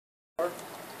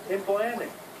in Blanding.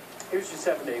 Here's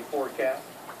your 7-day forecast.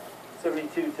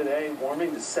 72 today,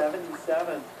 warming to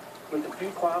 77 with a few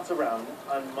clouds around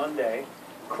on Monday.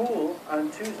 Cool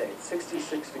on Tuesday,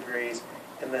 66 degrees,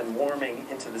 and then warming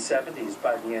into the 70s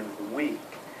by the end of the week.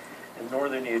 In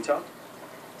northern Utah,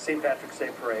 St. Patrick's Day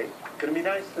parade. Going to be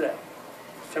nice today.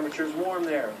 Temperatures warm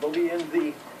there. They'll be in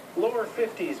the lower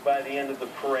 50s by the end of the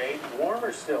parade.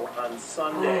 Warmer still on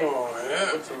Sunday. Oh,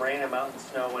 yeah. With some rain and mountain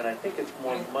snow, and I think it's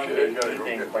more Monday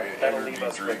evening, but that'll leave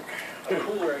us with a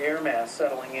cooler air mass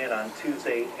settling in on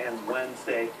Tuesday and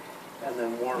Wednesday, and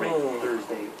then warming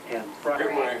Thursday and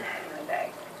Friday.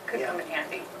 Monday. Could come in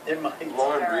handy. It might.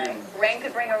 Laundry. Rain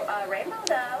could bring a rainbow,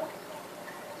 though.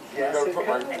 Yes, I it gotta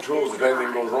put my could. tools if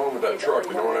anything goes wrong with that truck,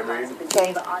 you know what I mean?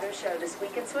 The auto show this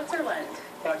week in Switzerland.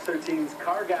 Fox 13's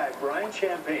car guy, Brian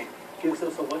Champagne, gives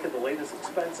us a look at the latest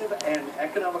expensive and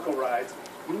economical rides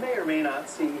you may or may not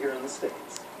see here in the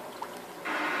States.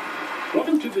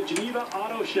 Welcome to the Geneva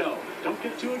Auto Show. Don't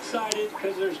get too excited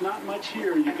because there's not much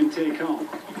here you can take home.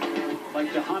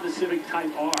 Like the Honda Civic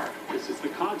Type R. This is the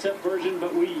concept version,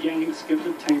 but we Yanks get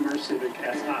the tamer Civic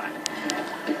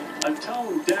Si. A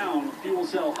toned-down fuel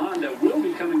cell Honda will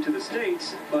be coming to the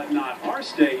States, but not our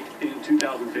state, in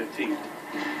 2015.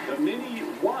 The Mini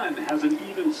 1 has an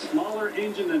even smaller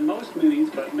engine than most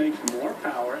Minis, but makes more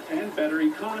power and better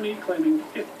economy, claiming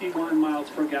 51 miles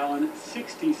per gallon,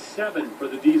 67 for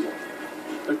the diesel.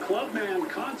 The Clubman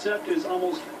concept is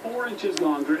almost 4 inches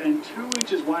longer and 2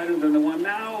 inches wider than the one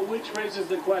now, which raises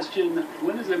the question,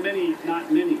 when is a Mini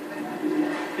not Mini?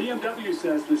 BMW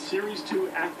says the Series 2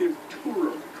 Active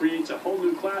Tourer creates a whole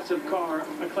new class of car,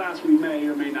 a class we may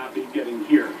or may not be getting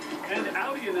here. And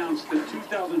Audi announced the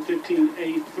 2015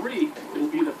 A3 will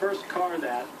be the first car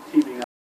that, teaming